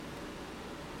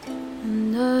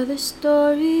Another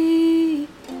story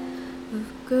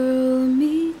of girl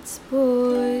meets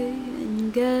boy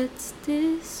and gets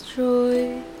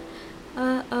destroyed.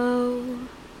 Uh-oh.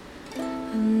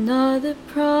 Another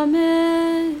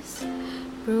promise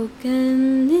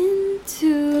broken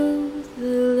into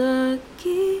the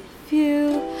lucky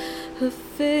few. A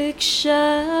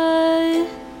fiction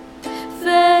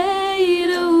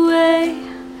fade away,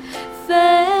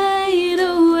 fade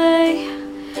away.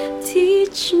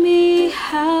 Teach me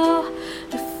how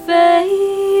to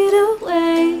fade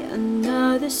away.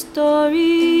 Another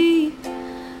story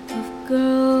of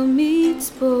girl meets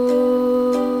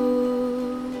boy.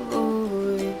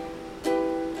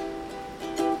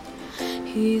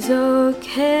 He's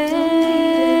okay.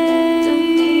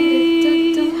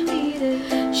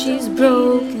 She's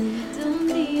broken.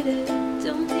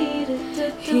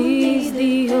 He's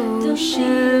the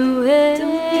ocean waves.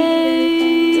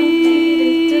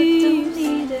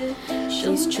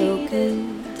 She's choking.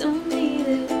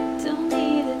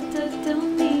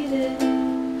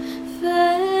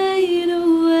 Fade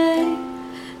away,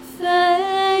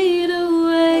 fade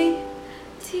away.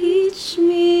 Teach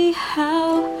me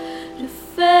how to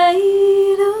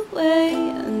fade away.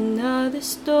 Another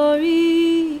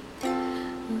story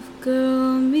of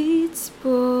girl meets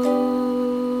boy.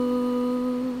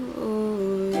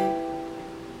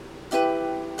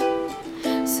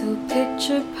 So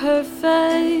picture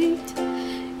perfect,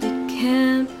 it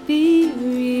can't be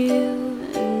real,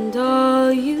 and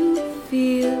all you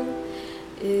feel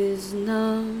is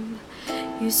numb.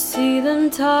 You see them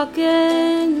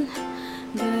talking,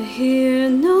 but hear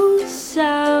no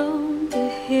sound. To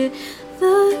hit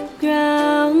the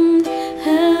ground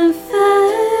and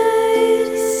fade.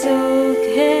 It's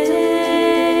okay.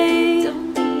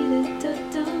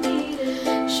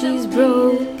 She's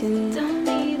broken.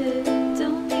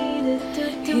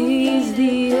 He's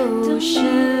the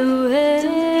ocean waves.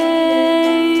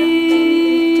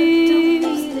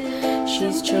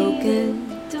 She's choking.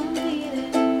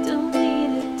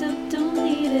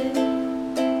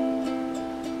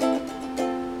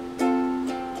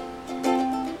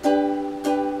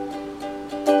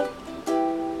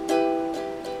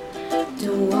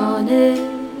 Don't want it,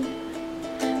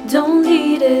 don't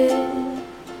need it,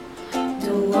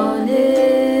 don't want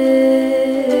it,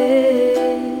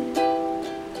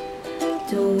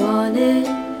 don't want it,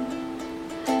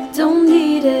 don't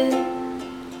need it,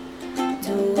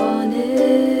 don't want it,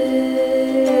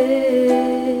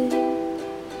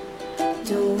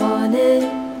 don't want it,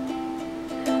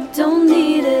 don't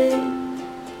need it,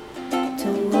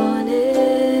 don't want it.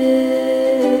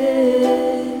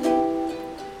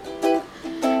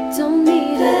 Don't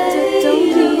need it,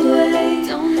 don't need it,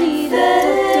 don't need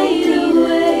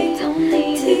it, don't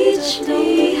need it. Teach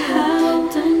me how.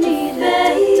 Don't need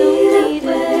it, don't need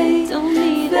it, don't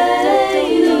need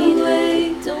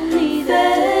it, don't need it, don't need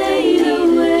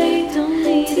it, don't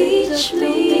need it. Teach me